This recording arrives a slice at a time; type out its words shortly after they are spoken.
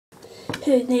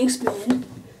Hey, thanks, man.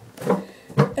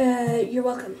 You're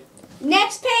welcome.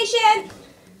 Next patient!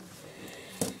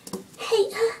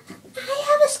 Hey, I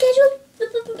have a scheduled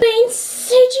brain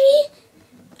surgery.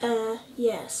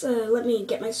 Yes. Let me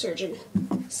get my surgeon.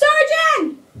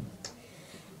 Surgeon!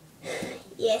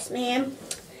 Yes, ma'am.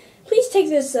 Please take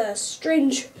this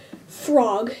strange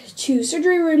frog to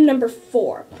surgery room number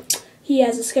 4. He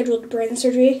has a scheduled brain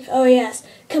surgery. Oh, yes.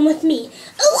 Come with me.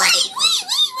 Oh, wait.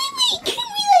 Can we,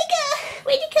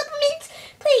 wait a couple minutes?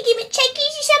 Play a game of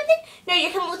checkers or something? No,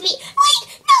 you're coming with me. Wait,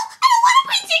 no, I don't want a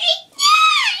brain surgery.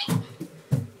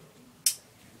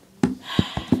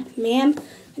 Yay! Ma'am,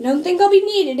 I don't think I'll be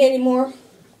needed anymore.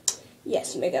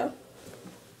 Yes, you may go.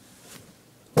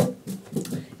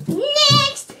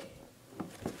 Next!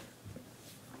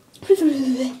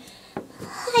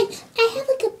 I have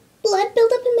like a blood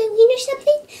buildup in my ween or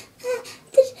something.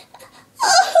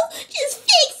 Just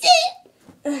fix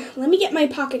it! Let me get my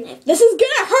pocket knife. This is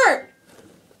gonna hurt!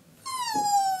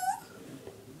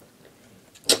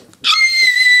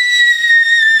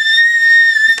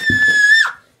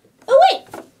 Oh, wait!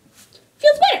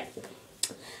 Feels better.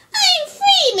 I'm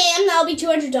free, ma'am. That'll be $200.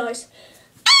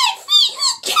 I'm free! Who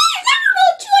cares? I don't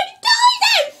know,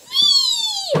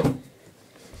 $200! I'm free!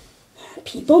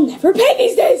 People never pay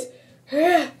these days!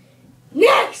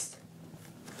 Next!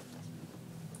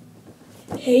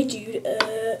 Hey, dude,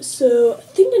 so I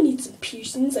think I need some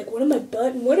piercings, like one in my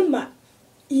butt and one in my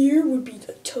ear would be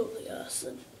totally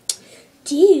awesome.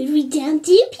 Dude, we don't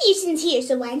do piercings here,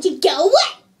 so why don't you go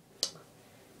away?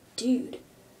 Dude,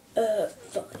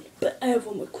 fine, but I have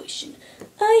one more question.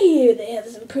 I hear they have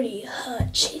some pretty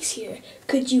hot chicks here.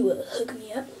 Could you, hook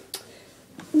me up?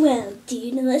 Well,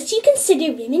 dude, unless you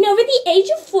consider women over the age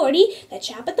of 40 that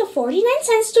shop at the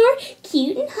 49-cent store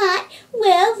cute and hot,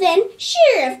 well then,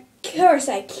 sure, Of course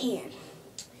I can.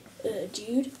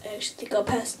 Dude, I actually think I'll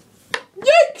pass.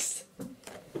 Yikes!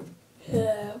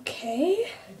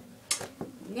 Okay.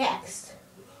 Next.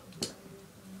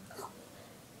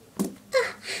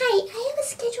 Hi, I have a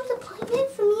scheduled appointment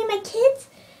for me and my kids.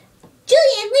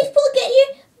 Julianne, Leaf Pool, get your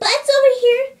butts over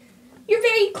here. You're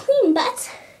very clean butts.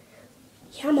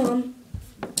 Yeah, Mom.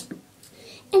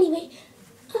 Anyway,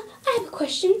 I have a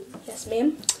question. Yes,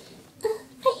 ma'am. I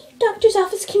hear doctor's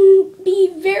office can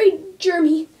be very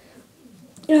germy.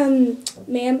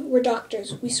 Ma'am, we're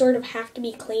doctors. We sort of have to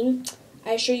be clean.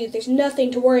 I assure you, there's nothing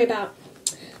to worry about.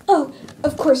 Oh,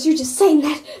 of course, you're just saying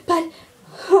that, but,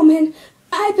 oh man,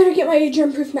 I better get my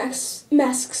germ-proof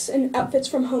masks and outfits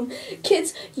from home.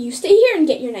 Kids, you stay here and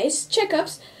get your nice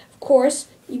checkups. Of course,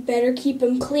 you better keep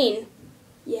them clean.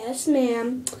 Yes,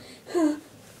 ma'am.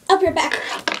 I'll be right back.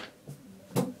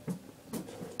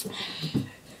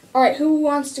 Alright, who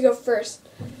wants to go first?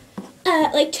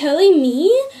 Like totally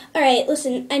me? Alright,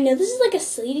 listen, I know this is like a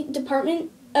silly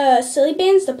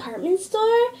band's department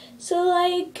store, so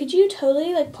like, could you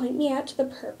totally like point me out to the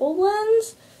purple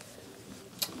ones?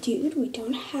 Dude, we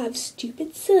don't have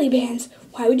stupid silly bands.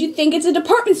 Why would you think it's a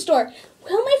department store?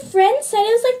 Well, my friend said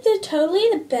it was like totally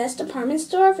the best department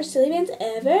store for silly bands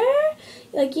ever.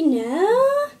 Like, you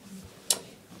know?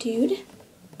 Dude,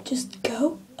 just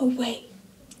go away.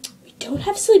 We don't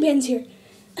have silly bands here.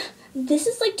 This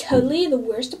is like totally the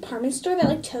worst department store that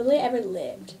like totally ever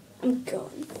lived. I'm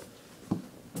going.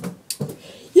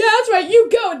 Yeah, that's right, you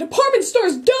go. Department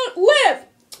stores don't live.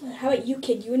 How about you,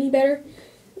 kid? You any better?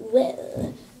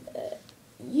 Well,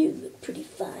 you look pretty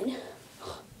fine.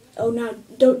 Oh, now,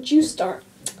 don't you start.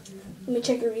 Let me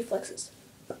check your reflexes.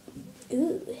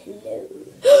 Ooh,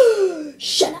 hello.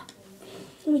 Shut up.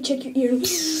 Let me check your ear.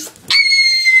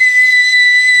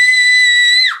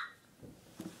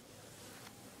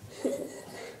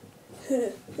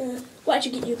 Why'd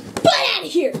you get your butt out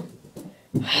of here?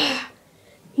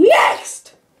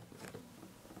 Next!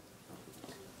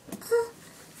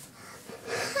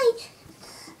 Hi.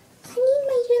 I need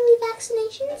my yearly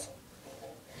vaccinations.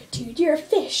 Dude, you're a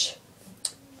fish.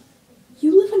 You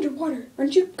live underwater.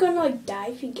 Aren't you gonna, like, die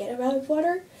if you get out of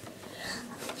water?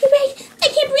 You're right. I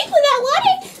can't breathe without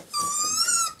water.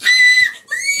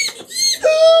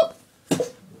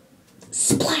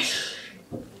 Splash!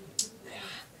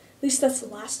 At least that's the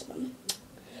last of them.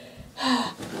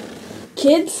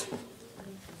 Kids,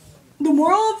 the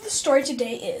moral of the story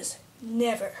today is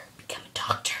never